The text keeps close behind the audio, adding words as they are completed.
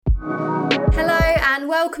Hello and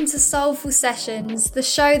welcome to Soulful Sessions, the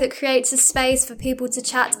show that creates a space for people to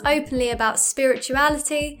chat openly about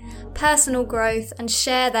spirituality, personal growth, and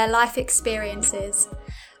share their life experiences.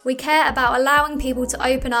 We care about allowing people to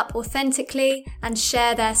open up authentically and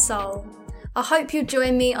share their soul. I hope you'll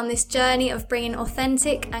join me on this journey of bringing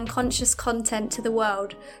authentic and conscious content to the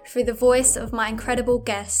world through the voice of my incredible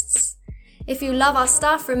guests. If you love our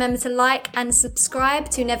stuff, remember to like and subscribe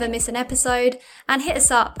to never miss an episode, and hit us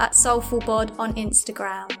up at SoulfulBod on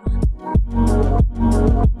Instagram.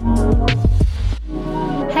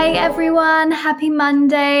 Hey everyone, happy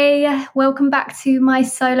Monday. Welcome back to my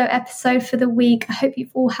solo episode for the week. I hope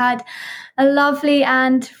you've all had a lovely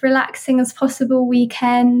and relaxing as possible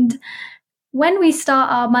weekend. When we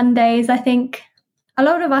start our Mondays, I think a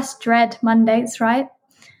lot of us dread Mondays, right?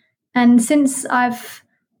 And since I've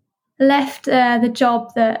left the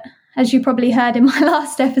job that, as you probably heard in my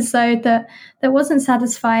last episode, that wasn't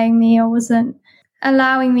satisfying me or wasn't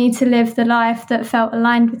allowing me to live the life that felt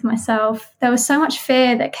aligned with myself, there was so much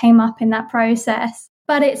fear that came up in that process.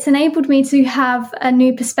 But it's enabled me to have a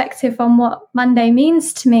new perspective on what Monday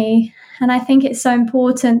means to me. And I think it's so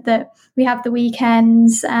important that we have the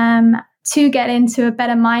weekends to get into a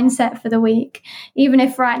better mindset for the week. Even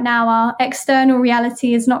if right now our external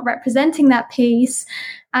reality is not representing that peace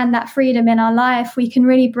and that freedom in our life, we can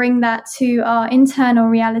really bring that to our internal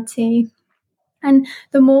reality. And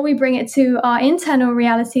the more we bring it to our internal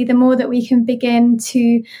reality, the more that we can begin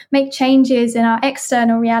to make changes in our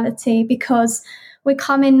external reality, because we're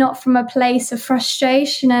coming not from a place of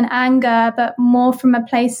frustration and anger, but more from a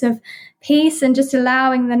place of peace and just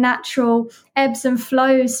allowing the natural ebbs and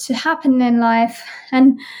flows to happen in life.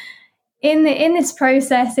 And in this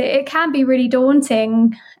process, it can be really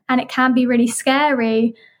daunting and it can be really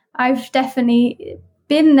scary. I've definitely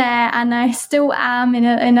been there, and I still am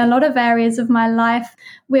in a lot of areas of my life.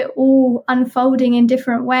 We're all unfolding in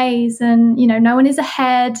different ways, and no one is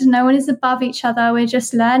ahead, no one is above each other. We're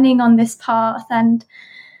just learning on this path. And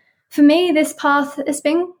for me, this path it's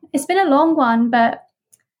been a long one, but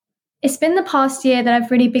it's been the past year that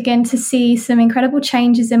I've really begun to see some incredible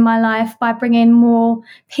changes in my life by bringing more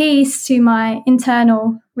peace to my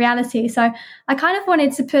internal reality. So I kind of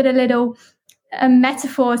wanted to put a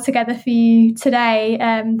metaphor together for you today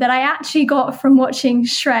that I actually got from watching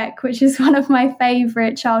Shrek, which is one of my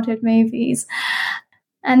favorite childhood movies.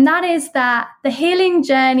 And that is that the healing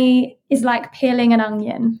journey is like peeling an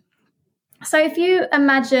onion. So if you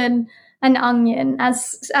imagine an onion,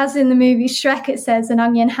 as in the movie Shrek, it says an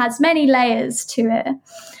onion has many layers to it.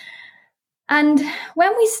 And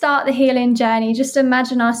when we start the healing journey, just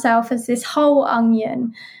imagine ourselves as this whole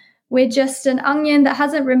onion. We're just an onion that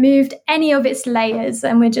hasn't removed any of its layers,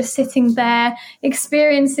 and we're just sitting there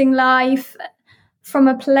experiencing life from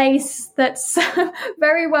a place that's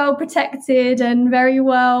very well protected and very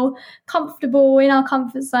well comfortable in our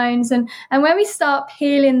comfort zones. And when we start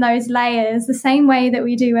peeling those layers, the same way that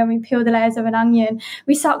we do when we peel the layers of an onion,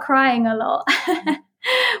 we start crying a lot.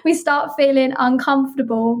 We start feeling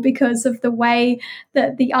uncomfortable because of the way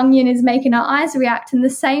that the onion is making our eyes react. In the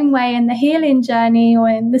same way in the healing journey or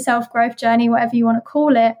in the self-growth journey, whatever you want to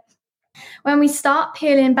call it, when we start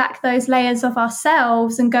peeling back those layers of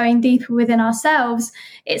ourselves and going deeper within ourselves,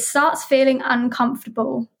 it starts feeling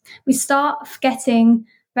uncomfortable. We start getting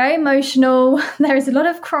very emotional. There is a lot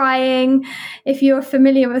of crying. If you're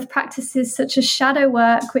familiar with practices such as shadow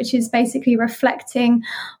work, which is basically reflecting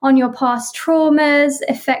on your past traumas,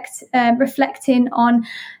 reflecting on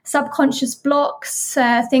subconscious blocks,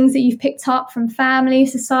 things that you've picked up from family,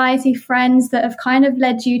 society, friends that have kind of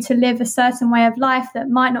led you to live a certain way of life that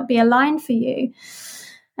might not be aligned for you.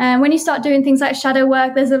 And when you start doing things like shadow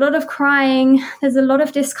work, there's a lot of crying, there's a lot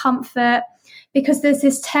of discomfort, because there's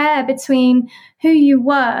this tear between who you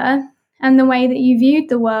were and the way that you viewed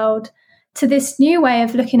the world to this new way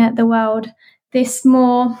of looking at the world, this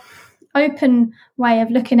more open way of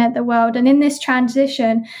looking at the world. And in this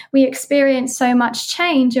transition, we experience so much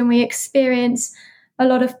change, and we experience a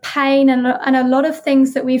lot of pain and a lot of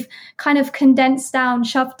things that we've kind of condensed down,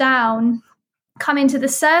 shoved down, come into the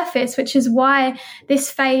surface, which is why this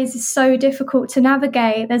phase is so difficult to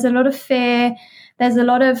navigate. There's a lot of fear. There's a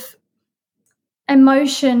lot of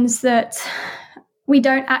emotions that we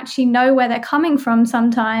don't actually know where they're coming from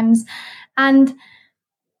sometimes. And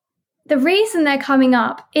the reason they're coming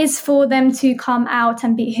up is for them to come out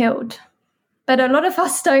and be healed. But a lot of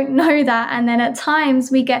us don't know that. And then at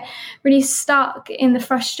times we get really stuck in the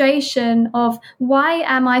frustration of, why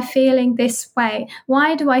am I feeling this way?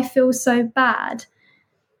 Why do I feel so bad?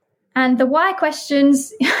 And the why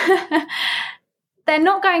questions, they're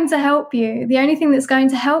not going to help you. The only thing that's going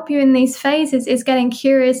to help you in these phases is getting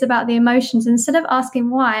curious about the emotions. Instead of asking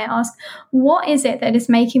why, ask, what is it that is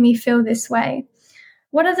making me feel this way?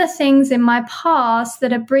 What are the things in my past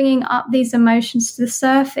that are bringing up these emotions to the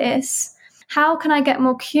surface? How can I get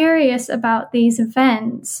more curious about these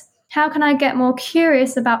events? How can I get more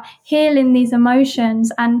curious about healing these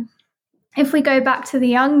emotions? And if we go back to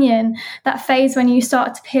the onion, that phase when you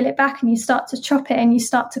start to peel it back and you start to chop it and you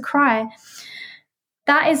start to cry,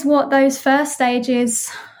 that is what those first stages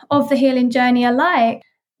of the healing journey are like.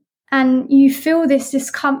 And you feel this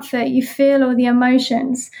discomfort, you feel all the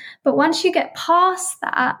emotions. But once you get past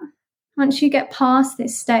that, once you get past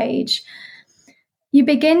this stage, you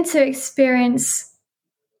begin to experience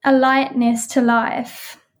a lightness to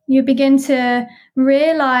life. You begin to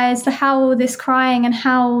realize how all this crying and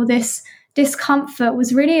how all this discomfort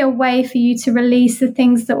was really a way for you to release the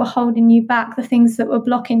things that were holding you back, the things that were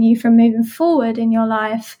blocking you from moving forward in your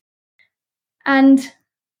life. And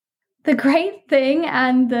the great thing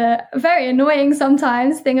and the very annoying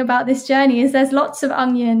sometimes thing about this journey is there's lots of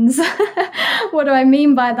onions. What do I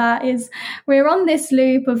mean by that is we're on this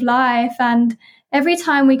loop of life, and every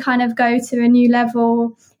time we kind of go to a new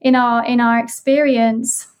level in our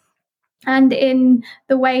experience and in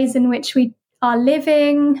the ways in which we are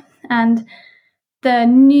living and the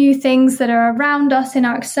new things that are around us in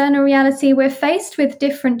our external reality, we're faced with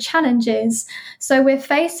different challenges. So we're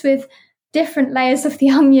faced with different layers of the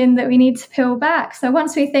onion that we need to peel back. So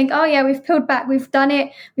once we think, oh yeah, we've peeled back, we've done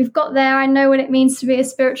it, we've got there, I know what it means to be a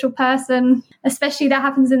spiritual person, especially that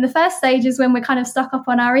happens in the first stages when we're kind of stuck up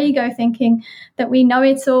on our ego thinking that we know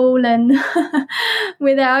it all. And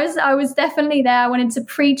with ours, I was definitely there. I wanted to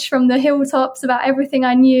preach from the hilltops about everything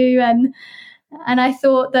I knew. And I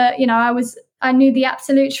thought that, I knew the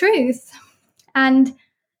absolute truth. And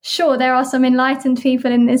sure, there are some enlightened people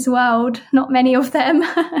in this world, not many of them,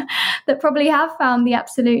 that probably have found the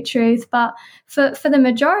absolute truth. But for the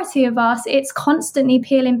majority of us, it's constantly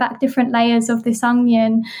peeling back different layers of this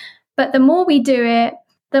onion. But the more we do it,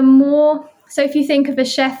 the more... So if you think of a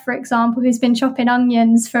chef, for example, who's been chopping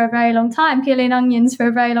onions for a very long time, peeling onions for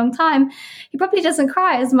a very long time, he probably doesn't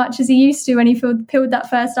cry as much as he used to when he peeled that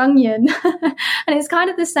first onion. And it's kind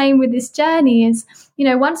of the same with this journey is,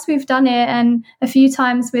 once we've done it and a few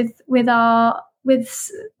times at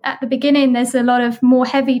the beginning, there's a lot of more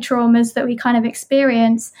heavy traumas that we kind of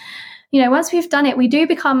experience. Once we've done it, we do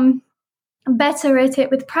become better at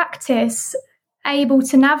it with practice, able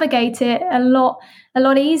to navigate it a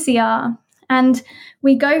lot easier. And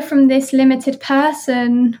we go from this limited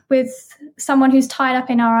person with someone who's tied up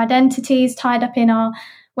in our identities, tied up in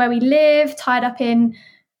where we live, tied up in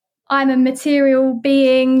I'm a material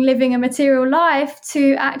being living a material life,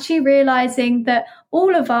 to actually realizing that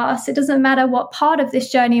all of us, it doesn't matter what part of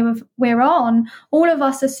this journey we're on, all of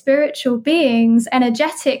us are spiritual beings,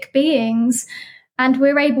 energetic beings, and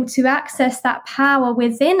we're able to access that power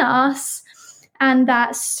within us and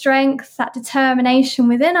that strength, that determination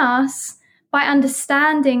within us by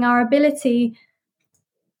understanding our ability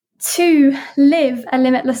to live a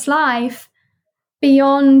limitless life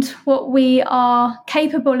beyond what we are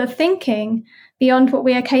capable of thinking, beyond what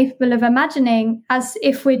we are capable of imagining, as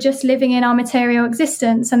if we're just living in our material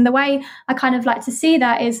existence. And the way I kind of like to see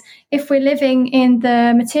that is if we're living in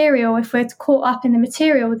the material, if we're caught up in the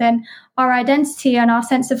material, then our identity and our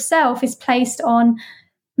sense of self is placed on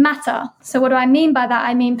matter. So what do I mean by that?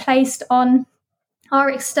 I mean placed on our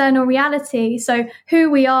external reality. So who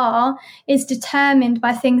we are is determined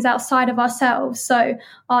by things outside of ourselves. So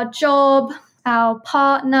our job, our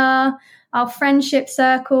partner, our friendship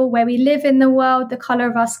circle, where we live in the world, the color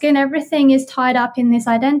of our skin, everything is tied up in this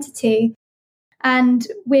identity. And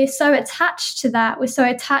we're so attached to that. We're so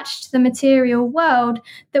attached to the material world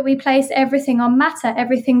that we place everything on matter,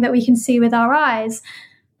 everything that we can see with our eyes.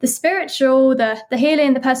 The spiritual, the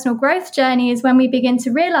healing, the personal growth journey is when we begin to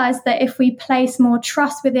realize that if we place more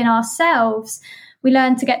trust within ourselves, we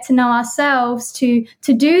learn to get to know ourselves, to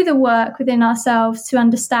do the work within ourselves, to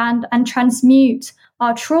understand and transmute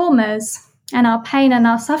our traumas and our pain and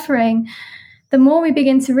our suffering. The more we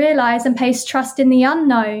begin to realize and place trust in the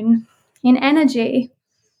unknown, in energy.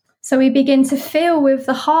 So we begin to feel with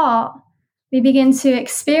the heart. We begin to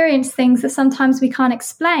experience things that sometimes we can't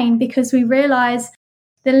explain because we realize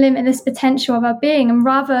the limitless potential of our being. And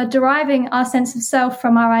rather deriving our sense of self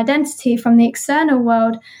from our identity, from the external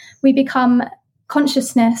world, we become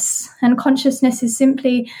consciousness. And consciousness is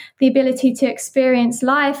simply the ability to experience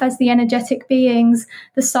life as the energetic beings,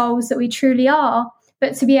 the souls that we truly are,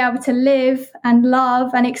 but to be able to live and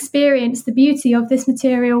love and experience the beauty of this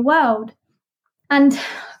material world. And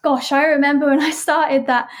gosh, I remember when I started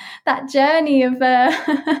that journey of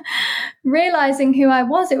realizing who I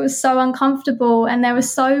was. It was so uncomfortable, and there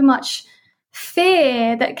was so much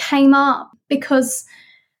fear that came up because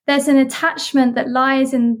there's an attachment that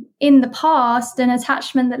lies in the past, an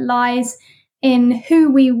attachment that lies in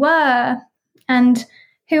who we were and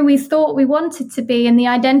who we thought we wanted to be, and the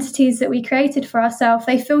identities that we created for ourselves.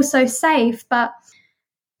 They feel so safe, but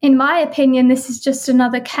in my opinion, this is just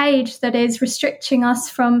another cage that is restricting us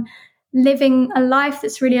from living a life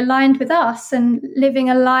that's really aligned with us and living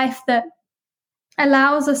a life that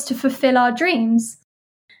allows us to fulfill our dreams.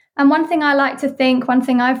 And one thing I like to think, one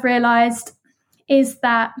thing I've realized is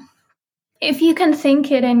that if you can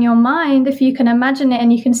think it in your mind, if you can imagine it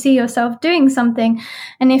and you can see yourself doing something,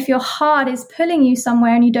 and if your heart is pulling you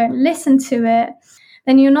somewhere and you don't listen to it,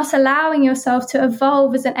 then you're not allowing yourself to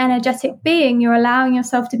evolve as an energetic being. You're allowing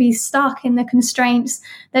yourself to be stuck in the constraints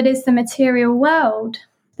that is the material world,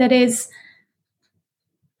 that is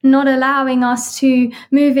not allowing us to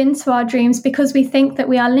move into our dreams because we think that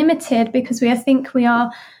we are limited, because we think we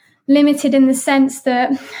are limited in the sense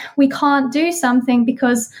that we can't do something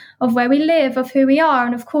because of where we live, of who we are.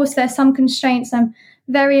 And of course, there's some constraints. I'm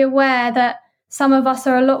very aware that some of us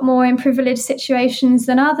are a lot more in privileged situations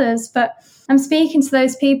than others, but I'm speaking to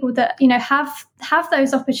those people that, have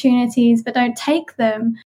those opportunities but don't take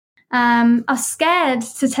them, are scared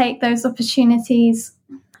to take those opportunities,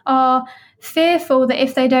 are fearful that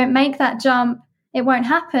if they don't make that jump, it won't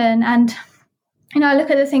happen. And I look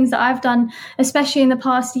at the things that I've done, especially in the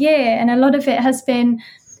past year, and a lot of it has been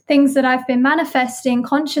things that I've been manifesting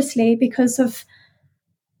consciously because of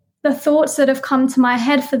the thoughts that have come to my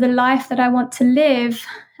head for the life that I want to live,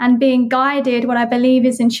 and being guided, what I believe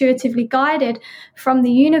is intuitively guided from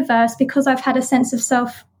the universe, because I've had a sense of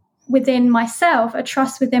self within myself, a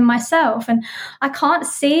trust within myself. And I can't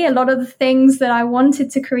see a lot of the things that I wanted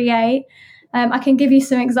to create. I can give you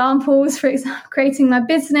some examples. For example, creating my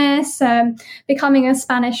business, becoming a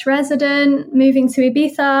Spanish resident, moving to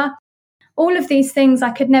Ibiza. All of these things I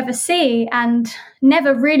could never see and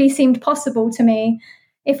never really seemed possible to me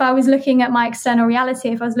if I was looking at my external reality,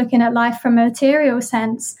 if I was looking at life from a material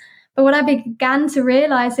sense. But what I began to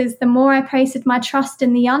realize is the more I placed my trust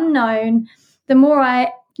in the unknown, the more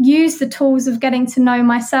I used the tools of getting to know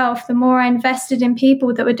myself, the more I invested in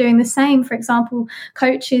people that were doing the same. For example,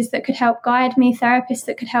 coaches that could help guide me, therapists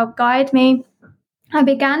that could help guide me. I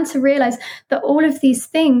began to realize that all of these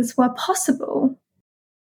things were possible,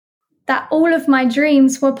 that all of my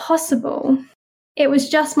dreams were possible. It was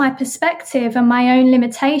just my perspective and my own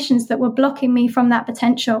limitations that were blocking me from that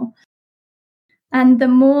potential. And the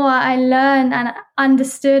more I learned and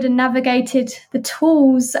understood and navigated the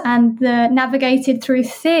tools and navigated through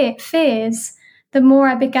fears, the more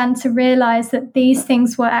I began to realize that these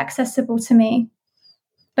things were accessible to me.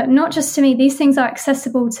 But not just to me, these things are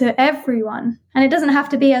accessible to everyone. And it doesn't have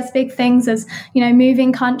to be as big things as,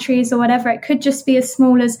 moving countries or whatever. It could just be as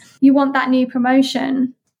small as you want that new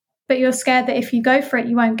promotion, but you're scared that if you go for it,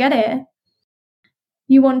 you won't get it.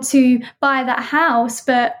 You want to buy that house,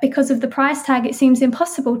 but because of the price tag, it seems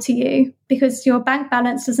impossible to you because your bank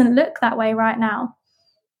balance doesn't look that way right now.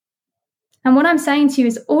 And what I'm saying to you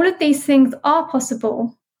is all of these things are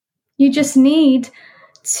possible. You just need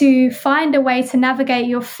to find a way to navigate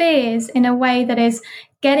your fears in a way that is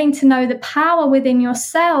getting to know the power within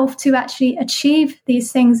yourself to actually achieve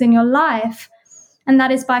these things in your life. And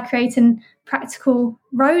that is by creating practical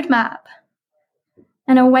roadmap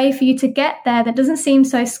and a way for you to get there that doesn't seem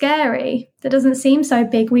so scary, that doesn't seem so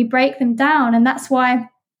big. We break them down. And that's why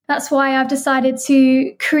I've decided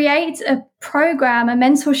to create a program, a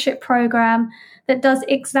mentorship program that does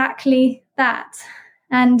exactly that.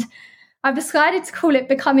 And I've decided to call it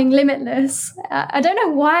Becoming Limitless. I don't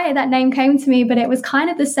know why that name came to me, but it was kind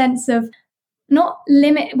of the sense of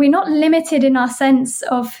we're not limited in our sense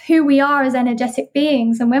of who we are as energetic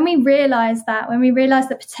beings. And when we realize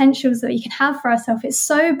the potentials that we can have for ourselves, it's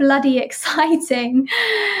so bloody exciting.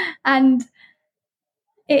 And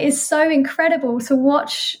it is so incredible to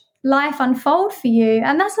watch life unfold for you.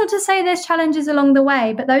 And that's not to say there's challenges along the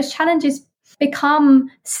way, but those challenges become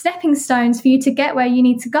stepping stones for you to get where you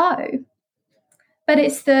need to go. But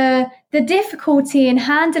it's the difficulty in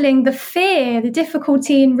handling the fear, the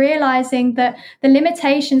difficulty in realizing that the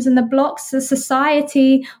limitations and the blocks that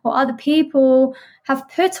society or other people have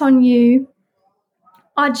put on you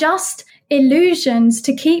are just illusions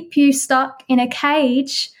to keep you stuck in a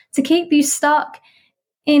cage, to keep you stuck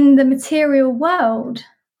in the material world.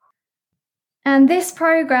 And this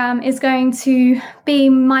program is going to be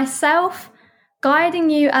myself guiding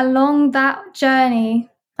you along that journey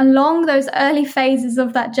along those early phases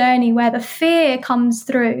of that journey where the fear comes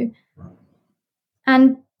through.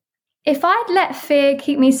 And if I'd let fear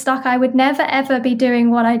keep me stuck, I would never, ever be doing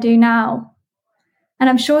what I do now. And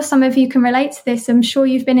I'm sure some of you can relate to this. I'm sure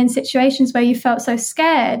you've been in situations where you felt so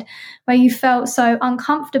scared, where you felt so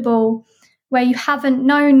uncomfortable, where you haven't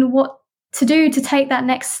known what to do to take that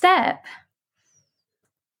next step.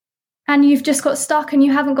 And you've just got stuck and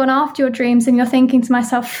you haven't gone after your dreams, and you're thinking to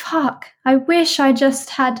myself, fuck, I wish I just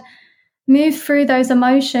had moved through those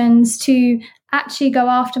emotions to actually go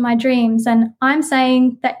after my dreams. And I'm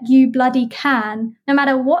saying that you bloody can. No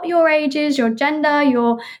matter what your age is, your gender,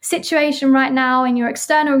 your situation right now, in your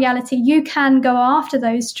external reality, you can go after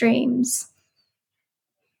those dreams.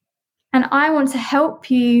 And I want to help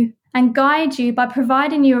you and guide you by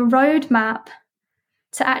providing you a roadmap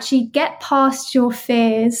to actually get past your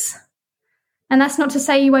fears. And that's not to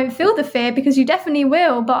say you won't feel the fear, because you definitely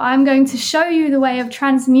will, but I'm going to show you the way of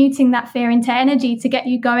transmuting that fear into energy to get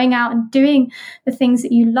you going out and doing the things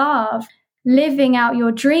that you love, living out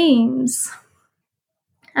your dreams.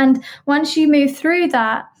 And once you move through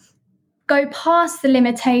that, go past the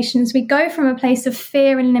limitations, we go from a place of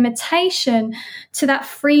fear and limitation to that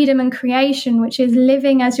freedom and creation, which is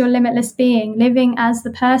living as your limitless being, living as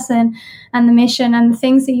the person and the mission and the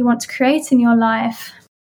things that you want to create in your life.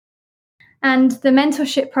 And the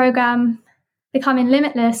mentorship program, Becoming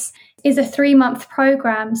Limitless, is a 3-month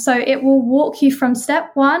program. So it will walk you from step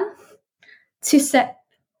 1 to step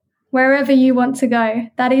wherever you want to go.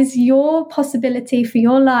 That is your possibility for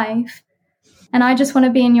your life. And I just want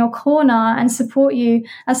to be in your corner and support you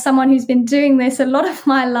as someone who's been doing this a lot of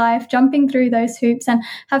my life, jumping through those hoops, and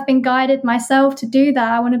have been guided myself to do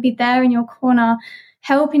that. I want to be there in your corner,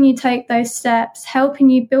 helping you take those steps, helping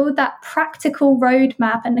you build that practical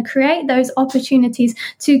roadmap and to create those opportunities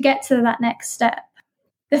to get to that next step.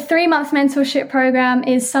 The 3-month mentorship program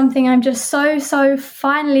is something I'm just so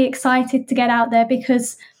finally excited to get out there,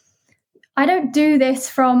 because I don't do this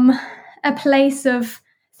from a place of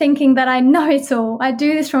thinking that I know it all. I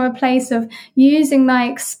do this from a place of using my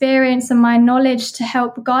experience and my knowledge to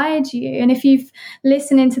help guide you. And if you've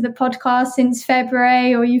listened to the podcast since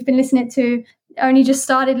February, or you've been listening to only just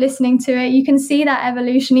started listening to it, you can see that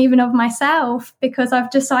evolution even of myself, because I've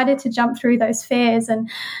decided to jump through those fears, and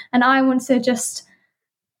I want to just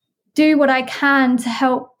do what I can to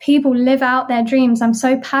help people live out their dreams. I'm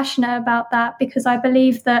so passionate about that, because I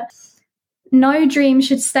believe that no dream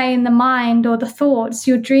should stay in the mind or the thoughts.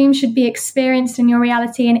 Your dream should be experienced in your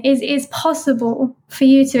reality, and it is possible for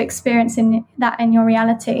you to experience that in your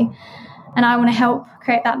reality. And I want to help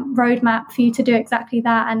create that roadmap for you to do exactly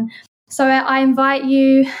that. And so I invite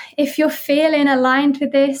you, if you're feeling aligned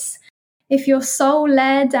with this, if you're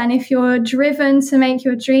soul-led, and if you're driven to make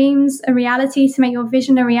your dreams a reality, to make your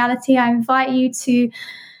vision a reality, I invite you to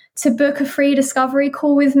book a free discovery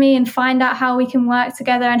call with me and find out how we can work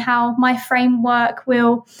together and how my framework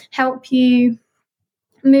will help you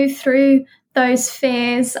move through those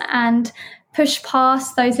fears and push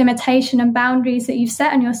past those limitations and boundaries that you've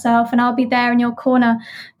set on yourself. And I'll be there in your corner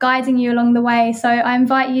guiding you along the way. So I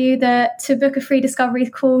invite you to book a free discovery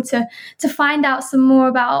call to find out some more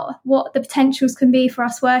about what the potentials can be for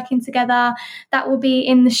us working together. That will be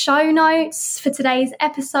in the show notes for today's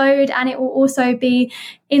episode, and it will also be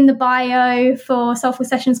in the bio for Soulful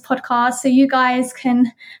Sessions podcast, so you guys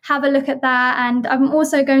can have a look at that. And I'm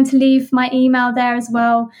also going to leave my email there as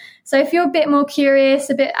well. So if you're a bit more curious,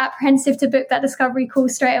 a bit apprehensive to book that discovery call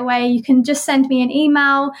straight away, you can just send me an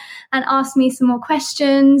email and ask me some more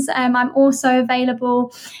questions. I'm also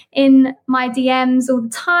available in my DMs all the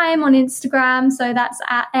time on Instagram. So that's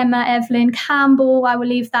at Emma Evelyn Campbell. I will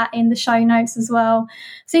leave that in the show notes as well.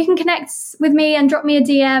 So you can connect with me and drop me a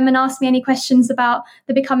DM and ask me any questions about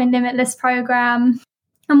the Becoming Limitless program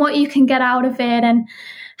and what you can get out of it, and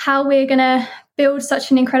how we're going to build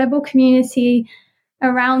such an incredible community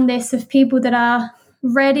around this of people that are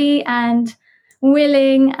ready and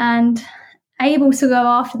willing and able to go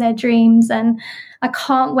after their dreams. And I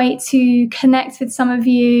can't wait to connect with some of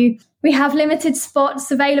you. We have limited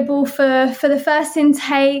spots available for the first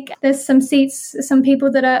intake. There's some seats, some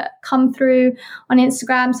people that are come through on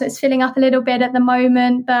Instagram, so it's filling up a little bit at the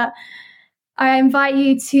moment, but I invite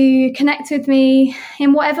you to connect with me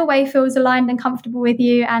in whatever way feels aligned and comfortable with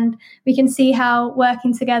you, and we can see how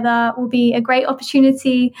working together will be a great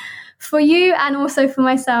opportunity for you and also for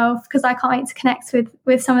myself, because I can't wait to connect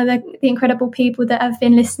with some of the incredible people that have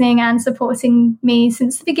been listening and supporting me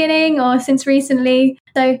since the beginning or since recently.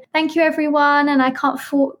 So thank you, everyone, and I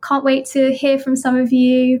can't wait to hear from some of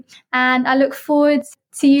you, and I look forward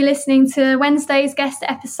to you listening to Wednesday's guest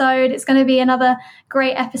episode. It's going to be another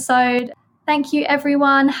great episode. Thank you,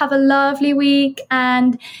 everyone. Have a lovely week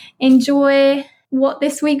and enjoy what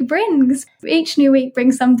this week brings. Each new week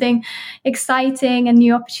brings something exciting and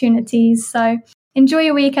new opportunities. So enjoy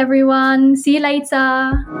your week, everyone. See you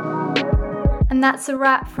later. And that's a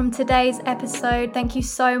wrap from today's episode. Thank you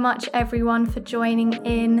so much, everyone, for joining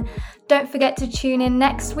in. Don't forget to tune in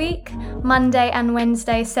next week, Monday and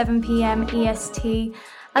Wednesday, 7 p.m. EST,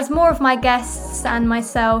 as more of my guests and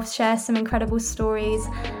myself share some incredible stories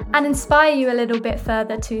and inspire you a little bit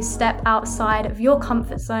further to step outside of your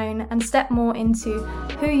comfort zone and step more into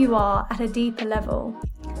who you are at a deeper level.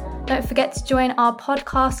 Don't forget to join our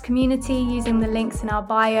podcast community using the links in our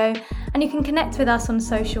bio, and you can connect with us on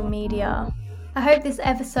social media. I hope this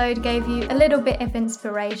episode gave you a little bit of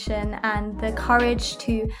inspiration and the courage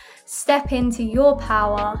to step into your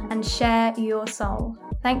power and share your soul.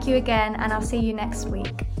 Thank you again, and I'll see you next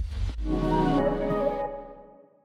week.